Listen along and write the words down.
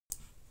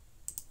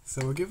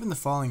So we're given the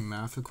following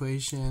math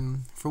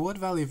equation. For what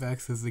value of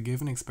x is the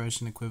given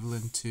expression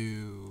equivalent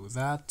to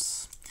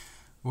that,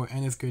 where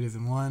n is greater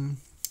than 1?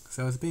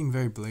 So it's being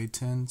very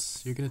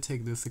blatant. You're going to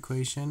take this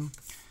equation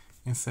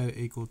and set it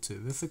equal to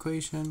this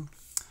equation.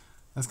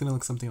 That's going to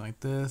look something like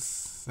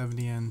this.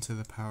 70n to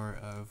the power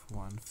of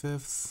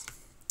 1/5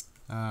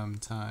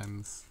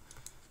 times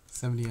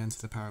 70n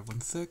to the power of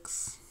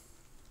 1/6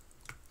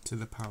 to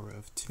the power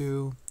of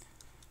 2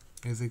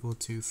 is equal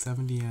to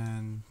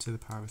 70n to the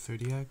power of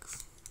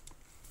 30x.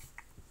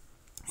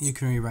 You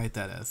can rewrite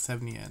that as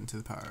 70n to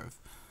the power of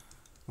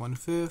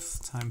 1/5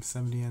 times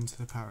 70n to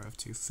the power of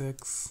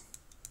 2/6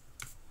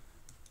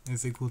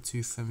 is equal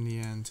to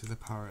 70n to the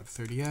power of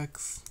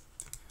 30x.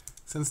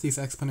 Since these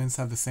exponents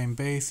have the same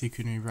base, you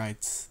can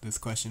rewrite this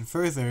question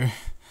further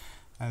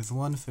as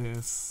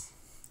 1/5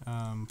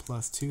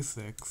 plus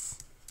 2/6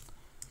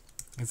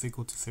 is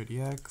equal to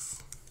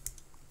 30x.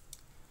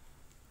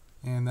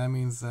 And that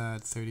means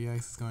that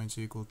 30x is going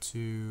to equal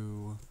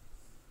to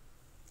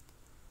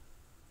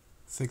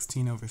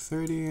 16 over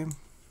 30,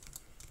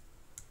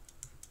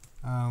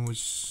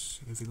 which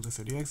is equal to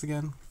 30x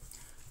again.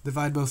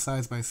 Divide both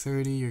sides by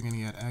 30, you're going to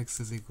get x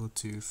is equal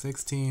to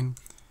 16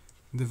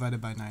 divided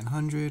by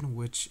 900,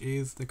 which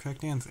is the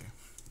correct answer.